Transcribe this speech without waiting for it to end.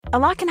A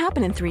lot can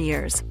happen in 3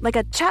 years, like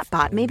a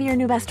chatbot may be your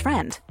new best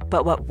friend.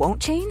 But what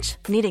won't change?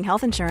 Needing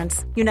health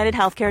insurance. United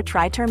Healthcare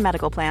Tri-Term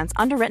Medical Plans,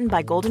 underwritten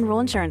by Golden Rule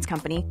Insurance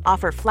Company,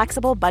 offer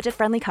flexible,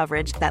 budget-friendly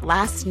coverage that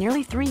lasts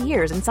nearly 3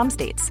 years in some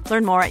states.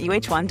 Learn more at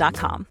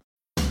uh1.com.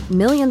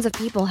 Millions of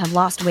people have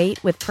lost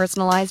weight with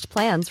personalized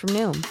plans from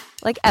Noom.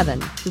 Like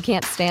Evan, who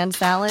can't stand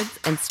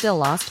salads and still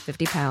lost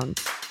 50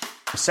 pounds.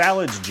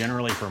 Salads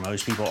generally for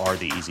most people are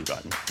the easy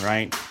button,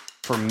 right?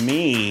 For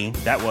me,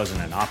 that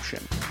wasn't an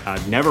option.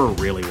 I never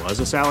really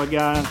was a salad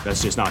guy.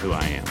 That's just not who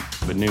I am.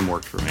 But Noom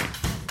worked for me.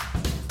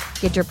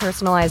 Get your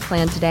personalized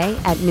plan today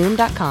at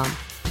Noom.com.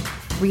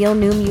 Real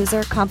Noom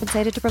user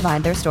compensated to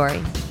provide their story.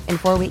 In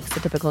 4 weeks, the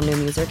typical Noom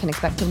user can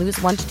expect to lose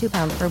 1 to 2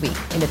 pounds per week.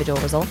 Individual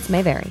results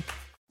may vary.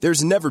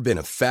 There's never been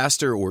a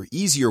faster or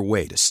easier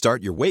way to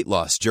start your weight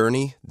loss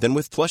journey than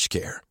with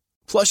PlushCare.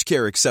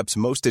 PlushCare accepts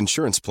most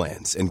insurance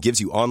plans and gives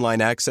you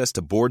online access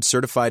to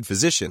board-certified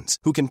physicians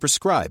who can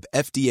prescribe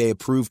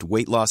FDA-approved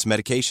weight loss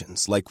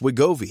medications like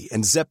Wegovy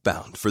and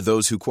Zepbound for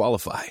those who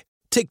qualify.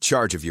 Take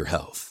charge of your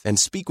health and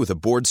speak with a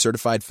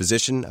board-certified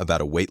physician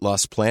about a weight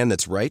loss plan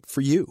that's right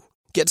for you.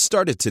 Get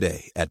started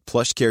today at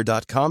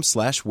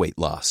plushcare.com/weight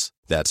loss.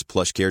 That's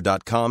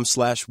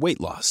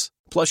plushcare.com/weight loss.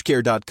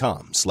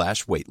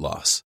 plushcare.com/weight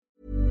loss.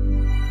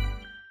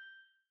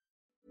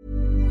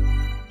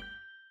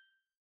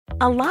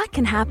 A lot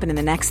can happen in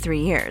the next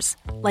 3 years.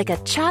 Like a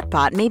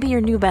chatbot may be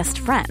your new best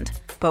friend.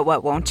 But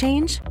what won't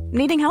change?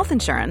 Needing health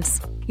insurance.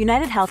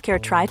 United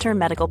Healthcare Tri-Term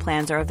Medical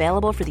Plans are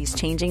available for these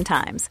changing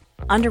times.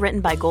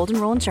 Underwritten by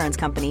Golden Rule Insurance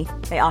Company,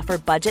 they offer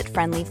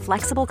budget-friendly,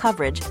 flexible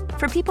coverage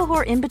for people who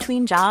are in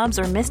between jobs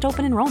or missed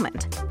open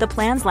enrollment. The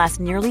plans last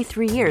nearly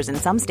 3 years in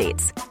some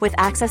states, with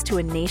access to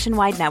a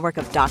nationwide network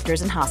of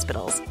doctors and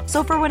hospitals.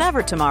 So for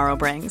whatever tomorrow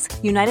brings,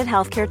 United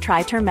Healthcare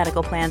Tri-Term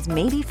Medical Plans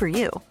may be for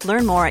you.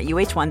 Learn more at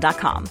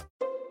uh1.com.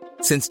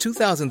 Since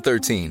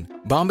 2013,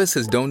 Bombas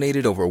has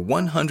donated over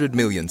 100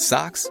 million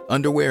socks,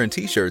 underwear, and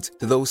T-shirts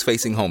to those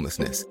facing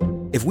homelessness.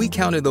 If we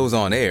counted those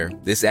on air,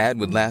 this ad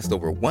would last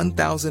over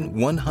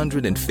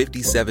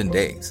 1,157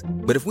 days.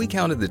 But if we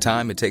counted the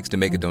time it takes to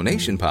make a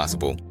donation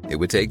possible, it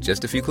would take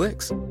just a few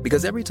clicks.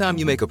 Because every time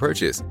you make a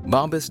purchase,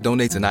 Bombas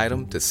donates an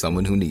item to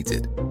someone who needs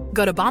it.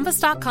 Go to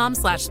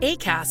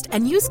bombas.com/ACAST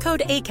and use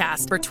code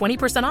ACAST for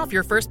 20% off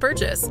your first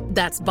purchase.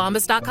 That's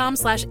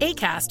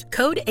bombas.com/ACAST,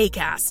 code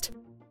ACAST.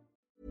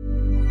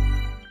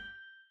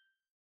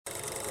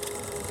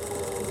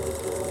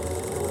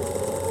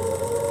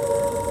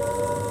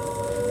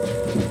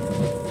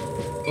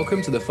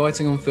 Welcome to the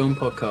Fighting on Film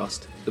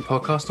podcast, the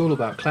podcast all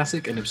about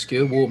classic and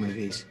obscure war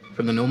movies,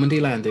 from the Normandy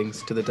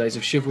landings to the days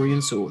of chivalry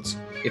and swords.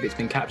 If it's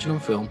been captured on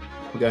film,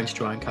 we're going to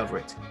try and cover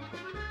it.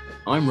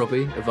 I'm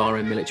Robbie of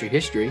RM Military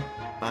History.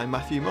 I'm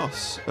Matthew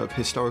Moss of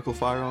Historical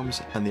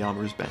Firearms and the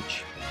Armourer's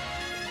Bench.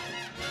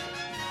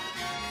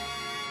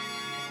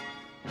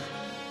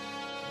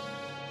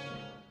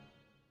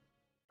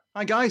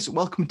 Hi guys,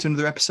 welcome to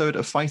another episode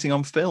of Fighting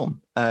on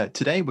Film.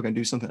 Today we're going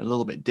to do something a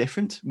little bit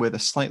different with a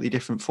slightly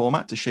different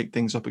format to shake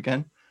things up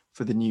again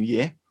for the new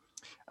year.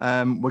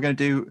 We're going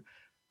to do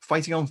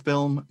Fighting on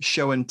Film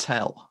Show and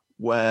Tell,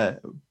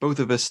 where both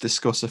of us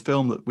discuss a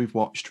film that we've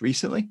watched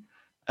recently.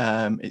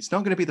 It's not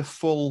going to be the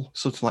full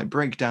sort of like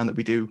breakdown that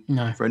we do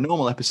for a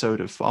normal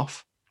episode of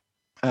FOF.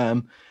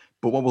 But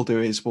what we'll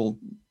do is we'll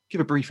give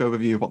a brief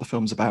overview of what the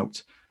film's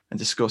about and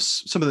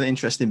discuss some of the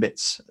interesting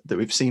bits that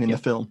we've seen in the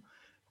film.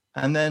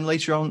 And then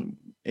later on,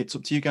 it's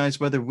up to you guys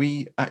whether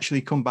we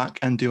actually come back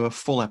and do a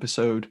full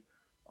episode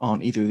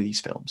on either of these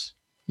films.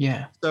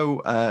 Yeah.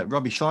 So,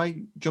 Robbie, shall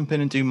I jump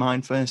in and do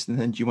mine first, and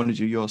then do you want to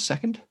do yours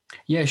second?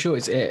 Yeah, sure.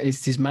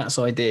 It's Matt's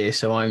idea,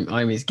 so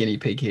I'm his guinea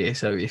pig here.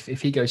 So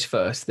if he goes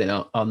first, then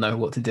I'll know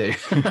what to do.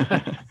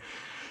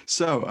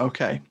 So,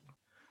 okay.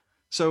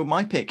 So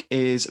my pick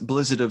is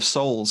Blizzard of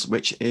Souls,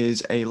 which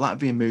is a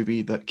Latvian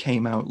movie that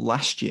came out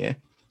last year.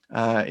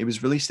 It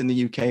was released in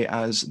the UK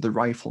as The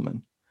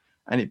Rifleman.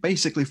 And it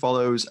basically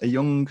follows a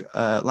young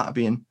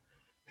Latvian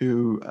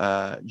who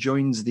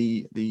joins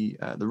the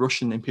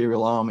Russian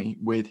Imperial Army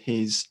with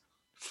his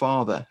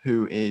father,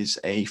 who is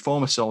a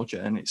former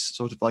soldier, and it's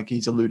sort of like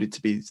he's alluded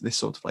to be this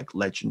sort of like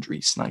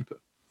legendary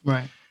sniper.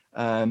 Right.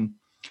 And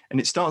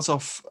it starts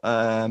off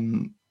at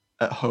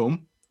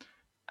home,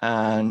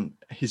 and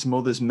his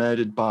mother's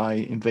murdered by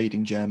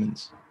invading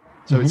Germans.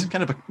 So it's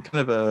kind of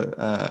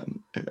a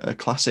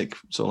classic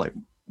sort of like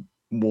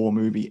war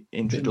movie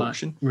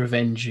introduction. Like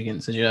revenge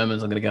against the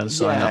Germans. I'm going to go and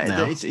sign up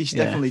now. It's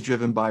definitely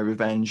driven by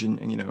revenge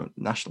and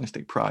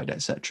nationalistic pride,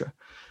 etc.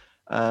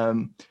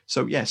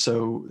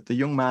 So the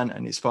young man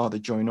and his father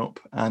join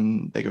up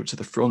and they go to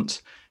the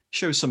front,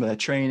 shows some of their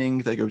training.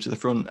 They go to the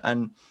front,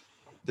 and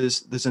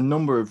there's a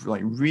number of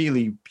like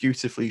really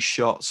beautifully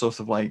shot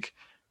sort of like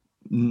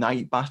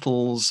night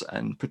battles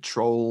and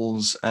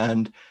patrols,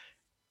 and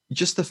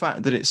just the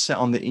fact that it's set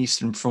on the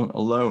Eastern Front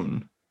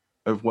alone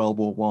of World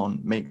War One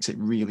makes it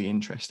really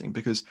interesting,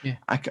 because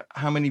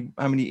how many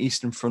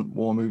Eastern Front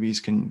war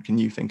movies can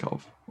you think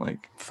of?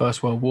 Like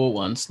First World War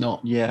ones,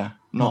 not many.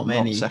 Not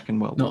Second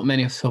World War. Not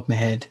many off the top of my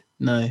head.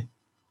 No.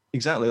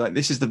 exactly. Like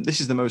this is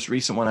the most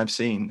recent one I've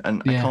seen,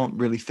 and I can't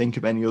really think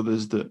of any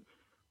others that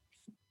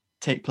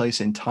take place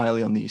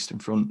entirely on the Eastern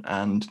Front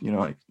and, you know,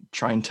 like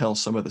try and tell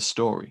some of the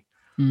story.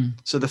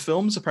 So the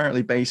film's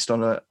apparently based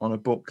on a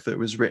book that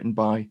was written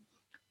by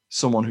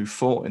someone who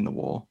fought in the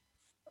war,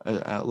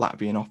 a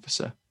Latvian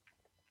officer,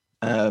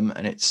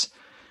 and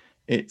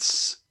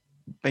it's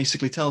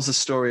basically tells the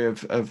story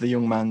of the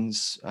young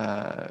man's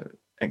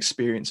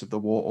experience of the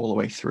war all the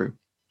way through.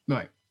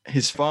 Right.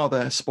 His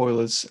father,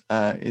 spoilers,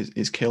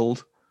 is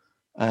killed,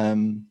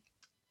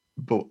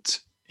 but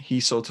he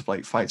sort of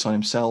like fights on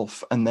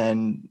himself, and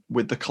then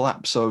with the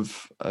collapse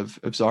of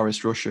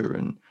Tsarist Russia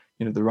and,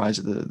 you know, the rise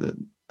of the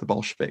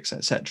Bolsheviks,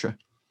 etc.,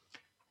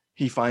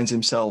 he finds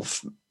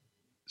himself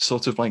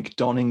sort of like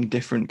donning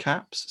different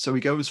caps. So he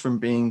goes from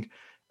being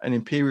an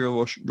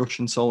Imperial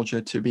Russian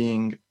soldier to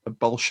being a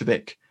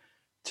Bolshevik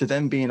to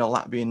then being a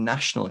Latvian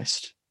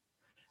nationalist.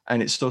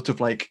 And it sort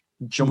of like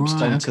jumps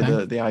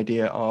onto the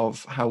idea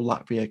of how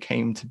Latvia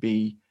came to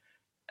be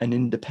an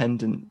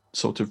independent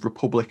sort of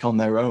republic on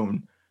their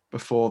own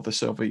before the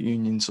Soviet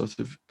Union sort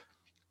of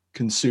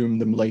consumed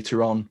them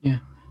later on. Yeah.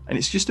 And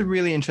it's just a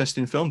really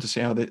interesting film to see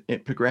how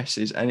it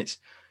progresses. And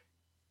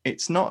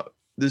it's not,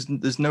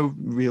 there's no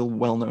real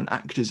well-known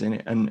actors in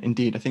it. And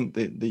indeed, I think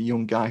the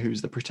young guy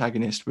who's the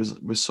protagonist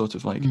was sort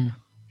of like,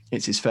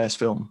 it's his first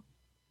film.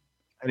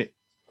 And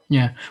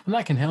well,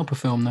 that can help a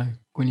film though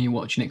when you're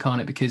watching it,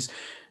 can't it? Because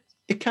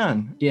it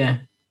can. Yeah.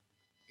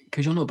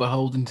 Because you're not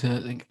beholden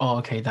to think, oh,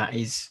 okay, that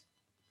is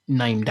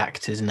named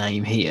actor's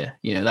name here.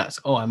 You know, that's,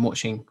 I'm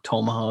watching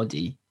Tom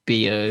Hardy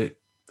be a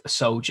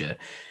soldier.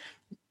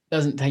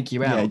 Doesn't take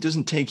you out. Yeah, it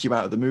doesn't take you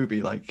out of the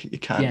movie like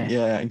it can.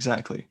 Yeah,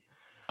 exactly.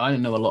 I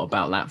don't know a lot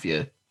about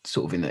Latvia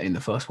sort of in the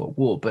First World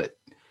War, but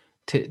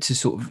to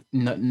sort of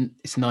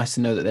it's nice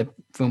to know that there are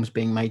films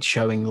being made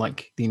showing,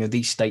 like, you know,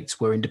 these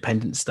states were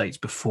independent states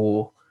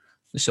before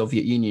the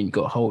Soviet Union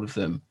got hold of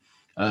them.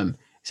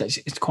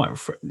 It's quite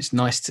it's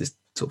nice to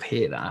sort of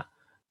hear that.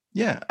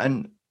 Yeah,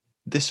 and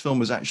this film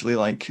was actually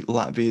like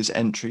Latvia's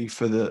entry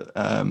for the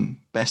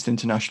best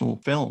international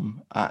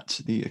film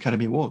at the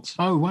Academy Awards.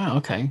 Oh wow,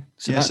 okay.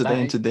 So they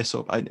entered this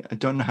up. I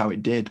don't know how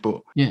it did,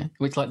 but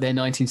it's like their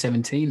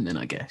 1917 then,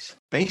 I guess.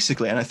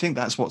 Basically, and I think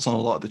that's what's on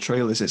a lot of the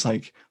trailers. It's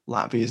like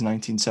Latvia's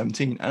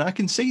 1917, and I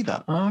can see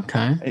that.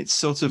 Okay. It's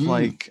sort of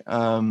like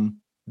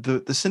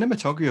the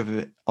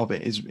cinematography of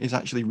it is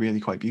actually really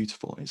quite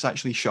beautiful. It's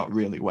actually shot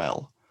really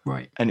well.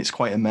 Right. And it's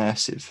quite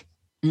immersive.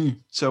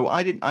 So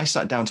I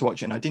sat down to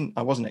watch it, and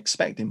I wasn't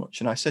expecting much.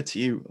 And I said to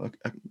you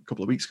a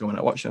couple of weeks ago when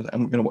I watched it,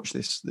 I'm going to watch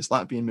this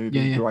Latvian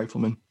movie, The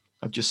Rifleman.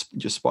 I've just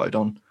spotted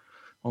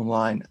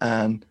online,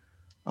 and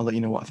I'll let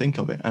you know what I think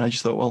of it. And I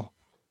just thought, well,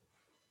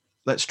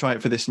 let's try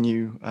it for this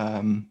new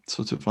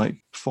sort of like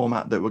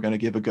format that we're going to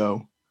give a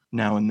go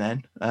now and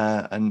then,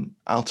 and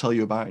I'll tell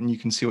you about it, and you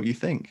can see what you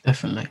think.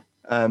 Definitely.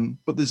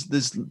 But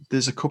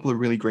there's a couple of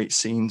really great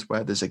scenes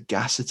where there's a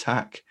gas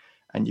attack,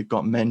 and you've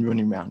got men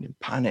running around in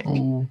panic,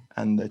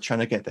 and they're trying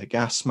to get their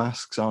gas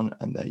masks on,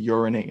 and they're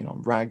urinating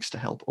on rags to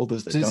help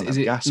others that don't have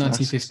gas masks.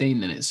 Is it 1915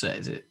 then it's set?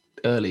 Is it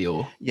early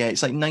or? Yeah,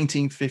 it's like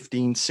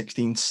 1915,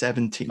 16,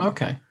 17.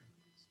 Okay.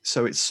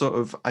 So it's sort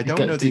of, I don't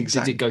know the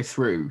exact... Did it go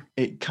through?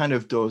 It kind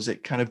of does.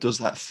 It kind of does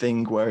that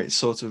thing where it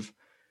sort of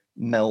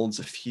melds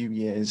a few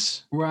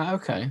years. Right,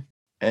 okay.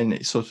 And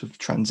it sort of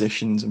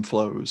transitions and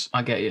flows.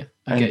 I get you.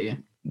 I get you.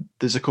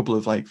 There's a couple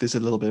of there's a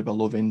little bit of a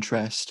love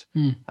interest.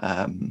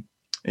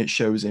 It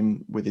shows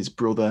him with his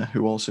brother,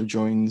 who also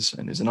joins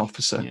and is an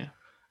officer. Yeah.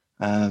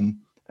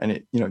 And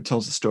it, you know, it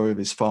tells the story of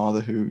his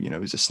father, who, you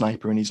know, is a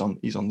sniper, and he's on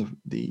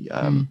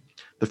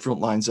the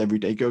front lines every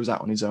day. Goes out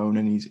on his own,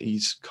 and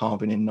he's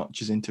carving in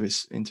notches into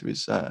his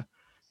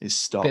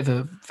stock. Bit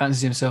of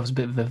fancies himself as a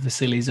bit of a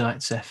Vasily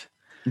Zaitsev.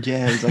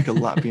 Yeah, he's like a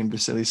Latvian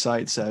Vasily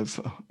Zaitsev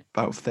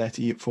about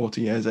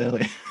 40 years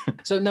earlier.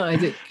 So no,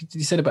 you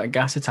said about a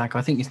gas attack.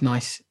 I think it's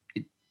nice.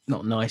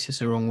 Not nice, it's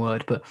the wrong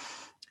word, but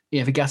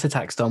yeah, if a gas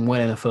attack's done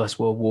well in a First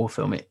World War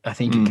film, I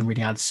think it can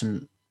really add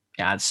some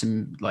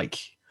like,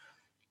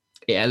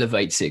 it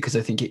elevates it, because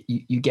I think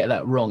you get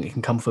that wrong, it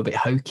can come off a bit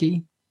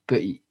hokey,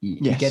 but you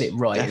get it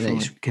right, definitely.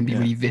 And it can be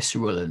really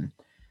visceral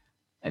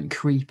and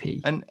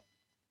creepy. And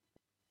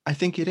I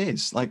think it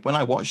is. Like, when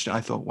I watched it,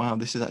 I thought, wow,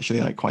 this is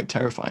actually like quite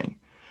terrifying,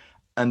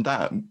 and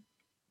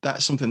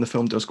that's something the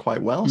film does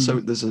quite well. So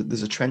there's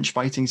a trench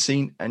fighting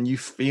scene, and you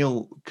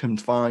feel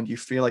confined. You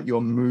feel like you're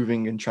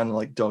moving and trying to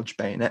like dodge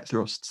bayonet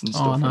thrusts and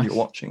stuff when you're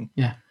watching.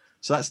 Yeah.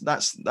 So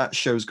that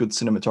shows good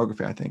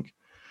cinematography, I think.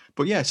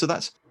 But yeah, so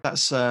that's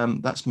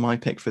my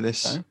pick for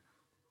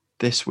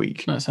this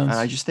week. And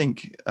I just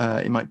think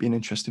it might be an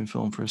interesting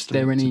film for us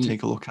to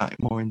take a look at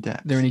more in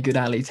depth. There any good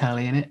alley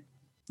tally in it?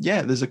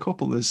 Yeah, there's a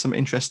couple. There's some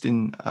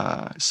interesting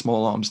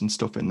small arms and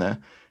stuff in there.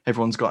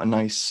 Everyone's got a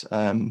nice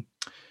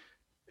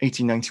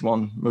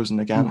 1891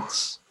 Mosin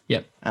Nagants.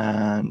 Yep.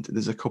 And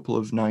there's a couple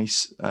of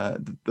nice,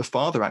 the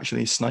father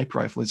actually, his sniper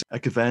rifle is a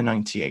Gewehr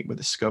 98 with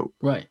a scope.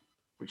 Right.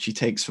 Which he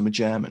takes from a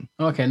German.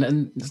 Okay.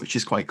 And which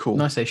is quite cool.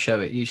 Nice they show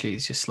it. Usually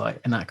it's just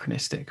like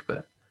anachronistic,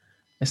 but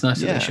it's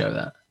nice that they show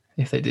that,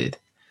 if they did.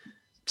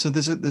 So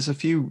there's a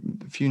few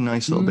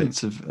nice little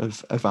bits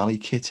of Ali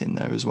kit in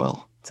there as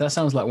well. So that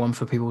sounds like one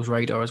for people's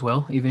radar as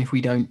well, even if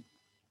we don't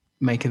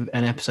make an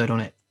episode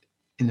on it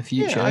in the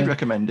future. Yeah, I'd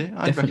recommend it.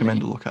 I'd Definitely.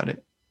 recommend a look at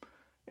it.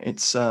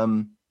 It's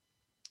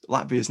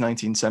Latvia's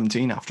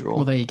 1917 after all.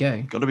 Well, there you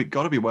go. Got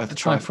to be worth a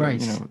try for,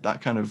 you know,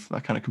 that kind of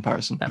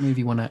comparison. That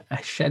movie won a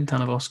shed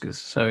ton of Oscars,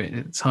 so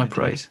it's high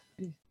praise.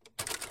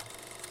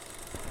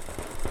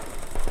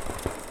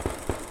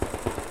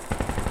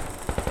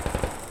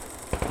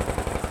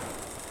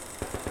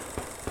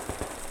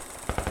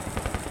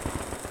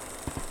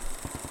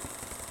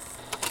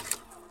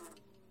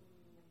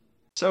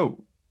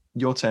 So,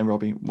 your turn,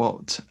 Robbie.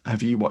 What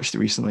have you watched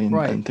recently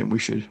and think we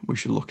should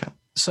look at?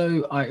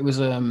 So it was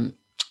New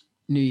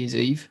Year's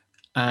Eve,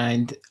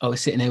 and I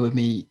was sitting there with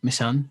my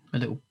son, my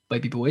little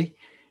baby boy,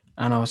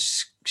 and I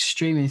was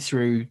streaming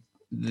through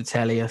the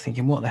telly,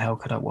 thinking, what the hell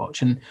could I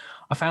watch? And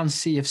I found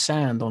Sea of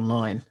Sand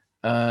online,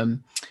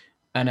 and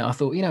I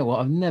thought, you know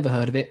what, I've never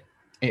heard of it.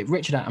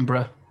 Richard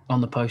Attenborough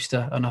on the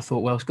poster, and I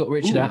thought, well, it's got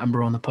Richard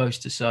Attenborough on the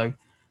poster, so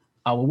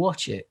I will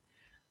watch it.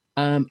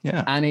 And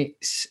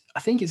I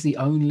think it's the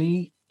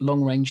only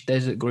long-range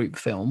desert group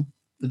film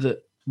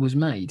that was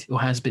made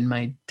or has been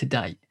made to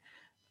date.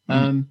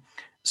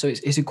 So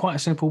it's quite a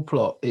simple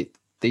plot.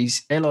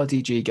 These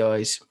LRDG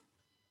guys,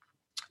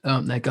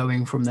 they're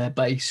going from their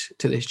base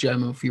to this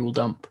German fuel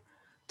dump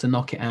to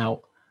knock it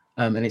out,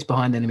 and it's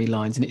behind enemy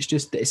lines, and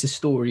it's a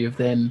story of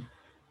them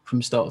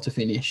from start to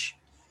finish.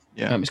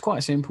 Yeah, it's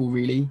quite simple,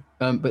 really.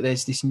 But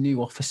there's this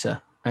new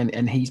officer,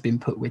 and he's been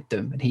put with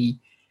them, and he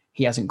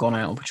hasn't gone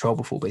out on patrol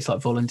before, but it's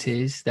like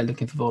volunteers. They're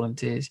looking for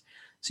volunteers.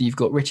 So you've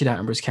got Richard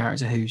Attenborough's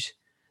character, who's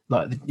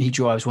like he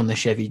drives one of the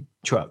Chevy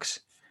trucks,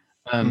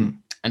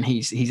 and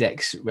he's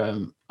ex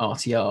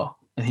RTR,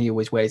 and he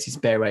always wears his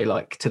beret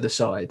like to the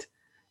side.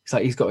 It's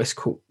like he's got this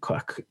quite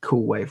a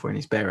cool way of wearing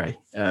his beret.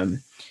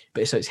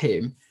 But so it's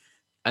him,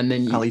 and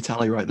then Ali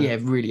Tally right there. Yeah,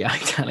 really Ali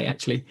Tally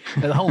actually.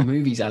 The whole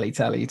movie's Ali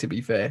Tally, to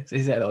be fair. So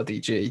it's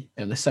LRDG,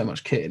 and there's so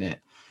much kit in it.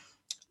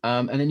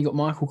 And then you got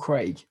Michael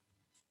Craig,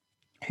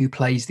 who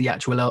plays the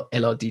actual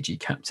LRDG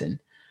captain.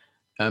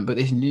 But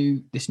this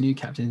new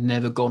captain's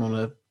never gone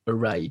on a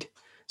raid.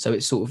 So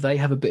it's sort of, they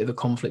have a bit of a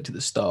conflict at the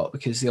start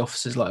because the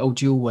officer's like, oh,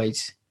 do you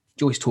always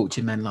talk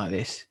to your men like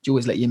this? Do you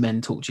always let your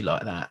men talk to you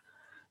like that?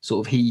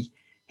 Sort of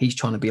he's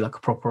trying to be like a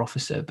proper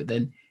officer, but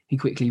then he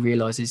quickly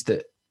realizes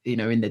that, you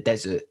know, in the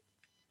desert,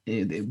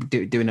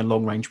 doing a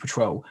long range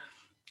patrol,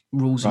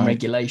 rules and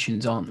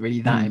regulations aren't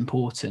really that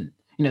important.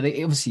 You know,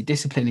 obviously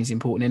discipline is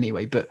important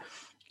anyway, but,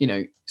 you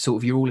know, sort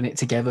of you're all in it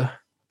together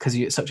because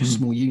you're such a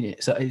small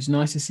unit. So it's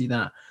nice to see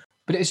that.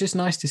 But it's just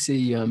nice to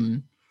see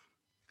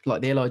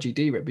like the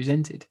LRGD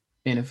represented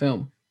in a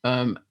film.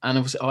 And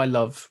obviously I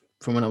love,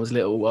 from when I was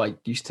little, I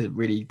used to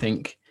really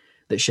think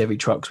that Chevy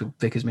trucks with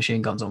Vickers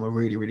machine guns on were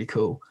really, really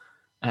cool.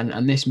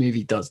 And this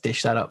movie does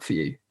dish that up for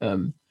you.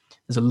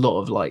 There's a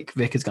lot of like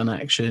Vickers gun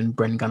action,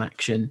 Bren gun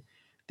action.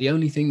 The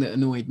only thing that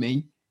annoyed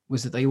me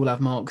was that they all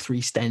have Mark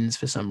III Stens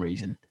for some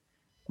reason.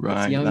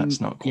 Right,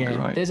 that's not quite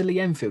right. There's a Lee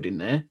Enfield in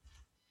there.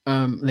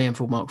 Lee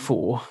Enfield Mark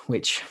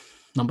IV,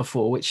 number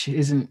 4, which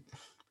isn't,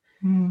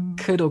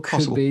 could or could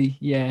possible. Be,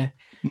 yeah.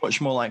 Much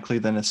more likely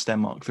than a Sten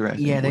Mark III.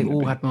 Yeah, they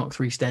all had Mark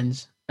III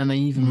Stens. And they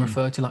even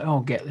refer to like,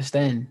 oh, get the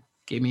Sten.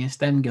 Give me a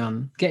Sten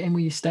gun. Get in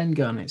with your Sten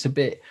gun. It's a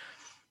bit,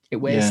 it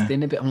wears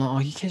thin a bit. I'm like, oh,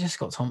 you could have just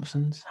got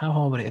Thompsons. How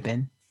hard would it have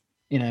been?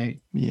 You know,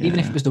 even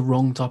if it was the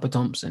wrong type of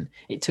Thompson,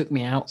 it took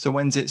me out. So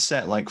when's it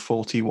set? Like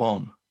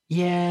 41?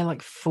 Yeah,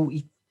 like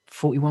 40,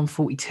 41,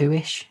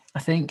 42-ish, I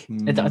think.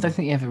 I don't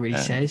think it ever really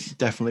says.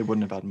 Definitely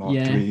wouldn't have had Mark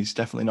IIIs.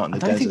 Definitely not in the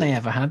desert. I don't think they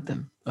ever had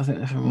them. I think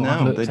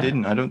no, they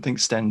didn't. I don't think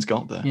Sten's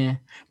got there. Yeah,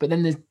 but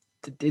then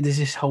there's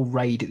this whole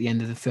raid at the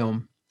end of the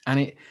film,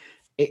 and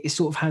it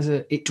sort of has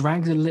it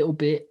drags a little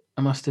bit,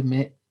 I must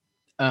admit.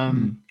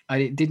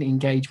 It didn't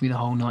engage me the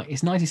whole night.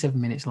 It's 97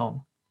 minutes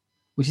long,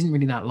 which isn't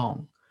really that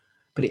long.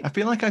 But I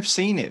feel like I've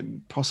seen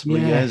it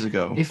possibly years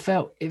ago. It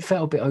felt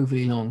a bit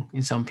overly long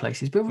in some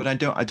places. But I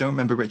don't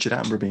remember Richard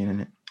Attenborough being in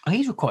it. Oh,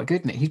 he's quite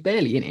good in it. He's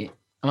barely in it,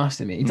 I must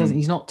admit. He doesn't.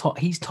 He's not top.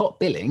 He's top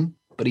billing,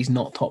 but he's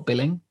not top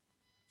billing.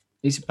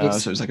 So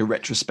it's like a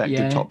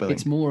retrospective top billing.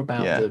 It's more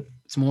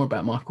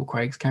about Michael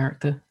Craig's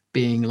character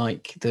being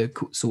like the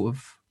sort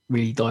of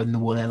really dyed in the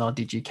wool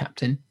LRDG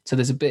captain. So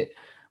there's a bit.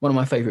 One of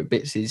my favourite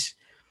bits is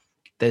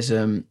they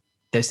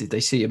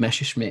see a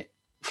Messerschmitt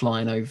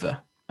flying over,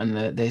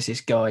 and there's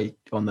this guy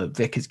on the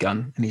Vickers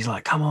gun, and he's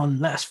like, "Come on,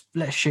 let's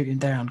shoot him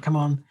down. Come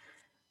on,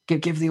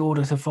 give the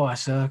order to fire,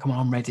 sir. Come on,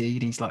 I'm ready."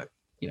 And he's like,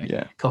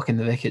 cocking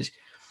the Vickers,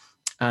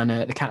 and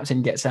the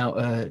captain gets out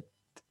a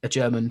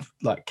German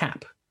like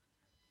cap,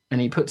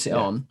 and he puts it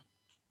on,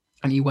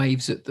 and he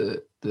waves at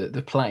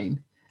the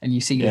plane, and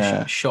you see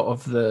a shot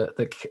of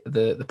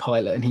the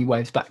pilot, and he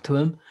waves back to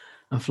him,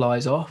 and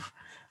flies off,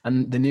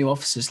 and the new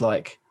officer's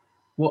like,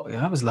 "What?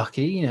 That was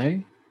lucky, you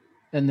know."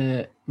 And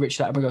the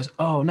Richard Attenborough goes,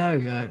 "Oh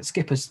no,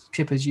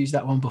 Skipper's used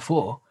that one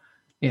before.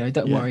 You know,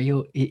 don't worry.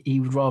 He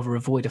would rather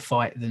avoid a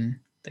fight than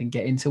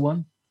get into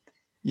one."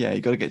 Yeah,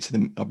 you got to get to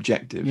the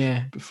objective.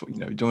 Yeah. Before you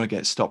don't want to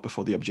get stopped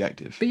before the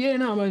objective. But yeah,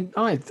 no, I mean,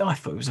 I thought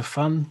it was a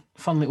fun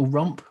little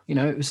romp.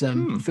 It was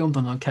filmed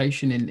on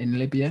location in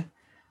Libya,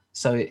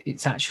 so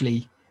it's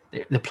actually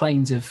the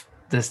plains of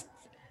the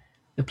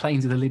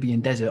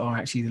Libyan desert are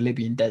actually the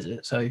Libyan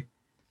desert. So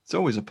it's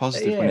always a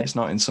positive when it's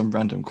not in some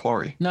random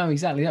quarry. No,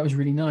 exactly. That was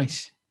really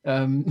nice.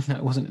 No,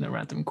 it wasn't in a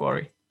random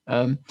quarry.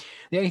 The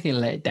only thing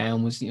that let it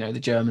down was the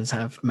Germans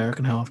have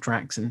American half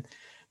tracks and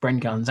Bren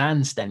guns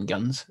and Sten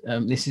guns.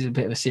 This is a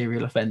bit of a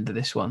serial offender,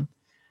 this one.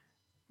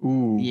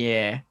 Ooh.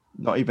 Yeah.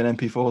 Not even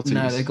MP40s.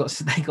 No, they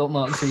got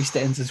Mark III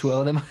Stens as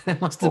well. There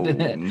must have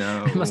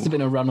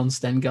been a run on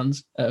Sten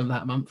guns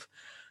that month.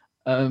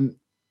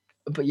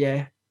 But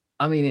yeah,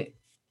 I mean,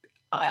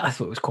 I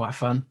thought it was quite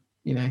fun,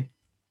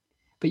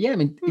 But yeah, I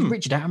mean,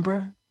 Richard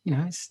Attenborough,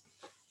 it's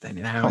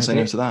can't say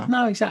no to that.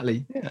 No,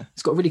 exactly. Yeah,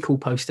 it's got a really cool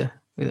poster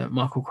with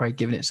Michael Craig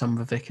giving it some of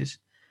the Vickers.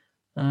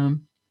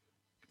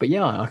 But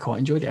yeah, I quite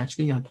enjoyed it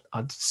actually.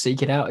 I'd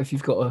seek it out if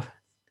you've got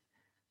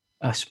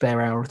a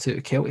spare hour or two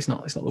to kill. It's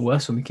not the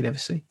worst one we could ever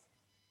see.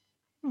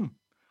 Well,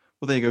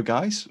 there you go,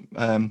 guys.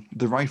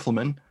 The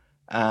Rifleman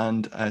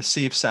and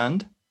Sea of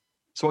Sand.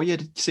 So what year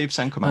did Sea of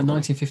Sand come out?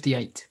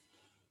 1958.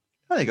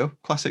 There you go.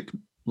 Classic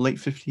late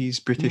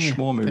 50s British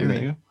war movie.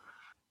 There you go.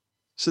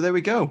 So there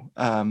we go.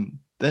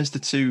 There's the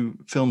two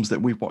films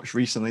that we've watched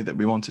recently that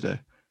we wanted to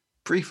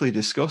briefly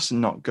discuss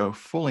and not go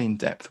fully in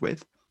depth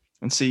with,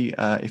 and see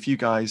if you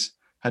guys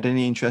had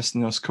any interest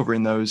in us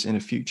covering those in a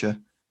future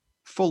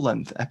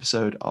full-length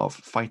episode of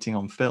Fighting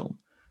on Film.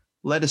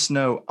 Let us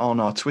know on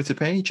our Twitter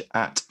page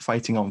at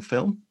Fighting on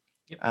Film.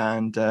 Yep.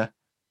 And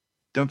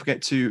don't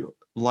forget to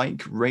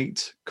like,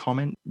 rate,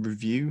 comment,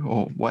 review,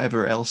 or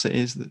whatever else it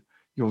is that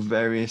your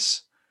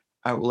various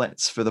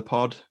outlets for the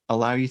pod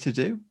allow you to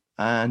do.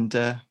 And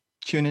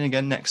tune in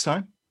again next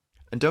time.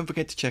 And don't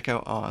forget to check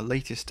out our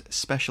latest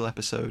special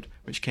episode,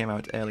 which came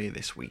out earlier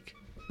this week.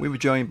 We were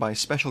joined by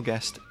special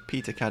guest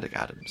Peter Caddick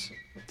Adams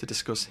to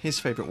discuss his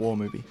favourite war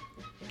movie,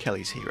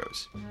 Kelly's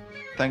Heroes.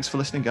 Thanks for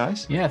listening,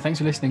 guys. Yeah, thanks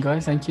for listening,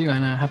 guys. Thank you,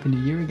 and Happy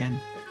New Year again.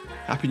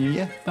 Happy New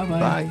Year. Bye-bye.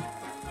 Bye.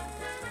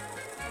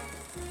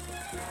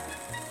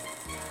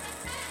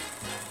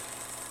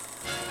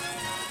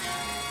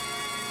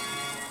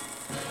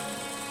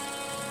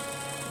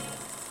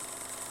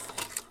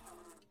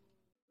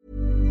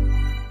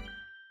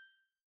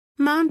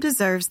 Mom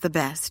deserves the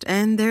best,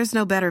 and there's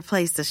no better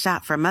place to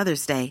shop for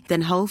Mother's Day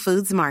than Whole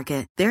Foods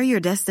Market. They're your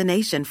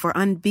destination for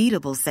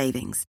unbeatable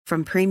savings,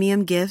 from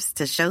premium gifts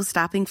to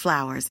show-stopping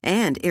flowers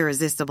and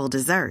irresistible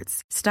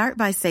desserts. Start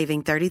by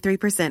saving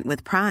 33%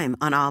 with Prime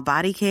on all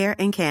body care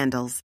and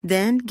candles.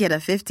 Then get a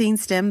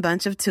 15-stem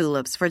bunch of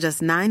tulips for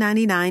just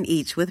 $9.99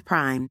 each with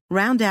Prime.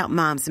 Round out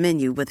Mom's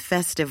menu with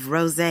festive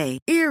rosé,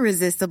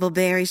 irresistible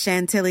berry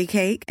chantilly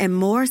cake, and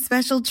more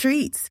special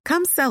treats.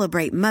 Come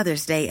celebrate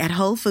Mother's Day at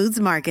Whole Foods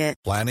Market.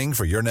 Planning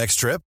for your next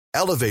trip?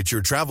 Elevate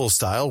your travel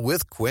style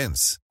with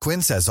Quince.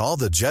 Quince has all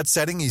the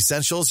jet-setting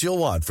essentials you'll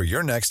want for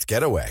your next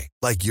getaway,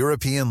 like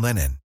European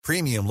linen,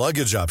 premium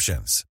luggage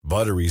options,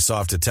 buttery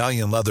soft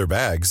Italian leather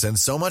bags, and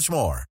so much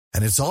more.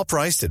 And it's all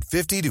priced at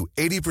 50 to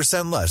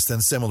 80% less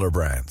than similar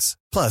brands.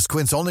 Plus,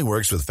 Quince only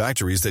works with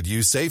factories that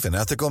use safe and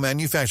ethical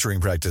manufacturing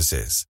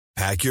practices.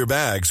 Pack your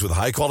bags with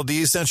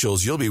high-quality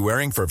essentials you'll be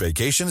wearing for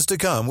vacations to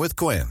come with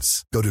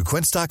Quince. Go to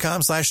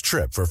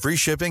quince.com/trip for free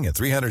shipping and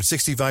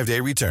 365-day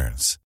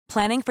returns.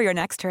 Planning for your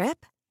next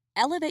trip?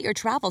 Elevate your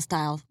travel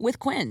style with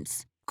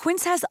Quince.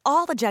 Quince has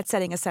all the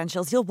jet-setting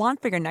essentials you'll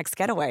want for your next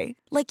getaway,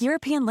 like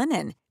European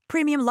linen,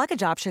 premium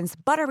luggage options,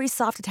 buttery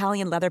soft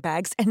Italian leather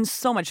bags, and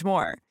so much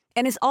more.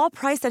 And is all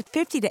priced at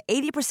 50 to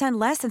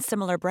 80% less than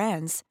similar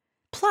brands.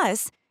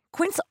 Plus,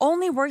 Quince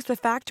only works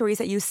with factories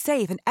that use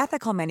safe and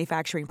ethical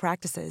manufacturing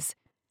practices.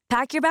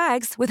 Pack your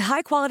bags with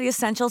high-quality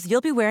essentials you'll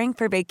be wearing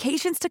for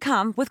vacations to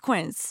come with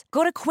Quince.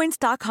 Go to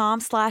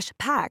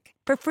quince.com/pack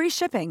for free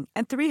shipping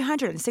and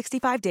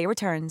 365-day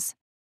returns.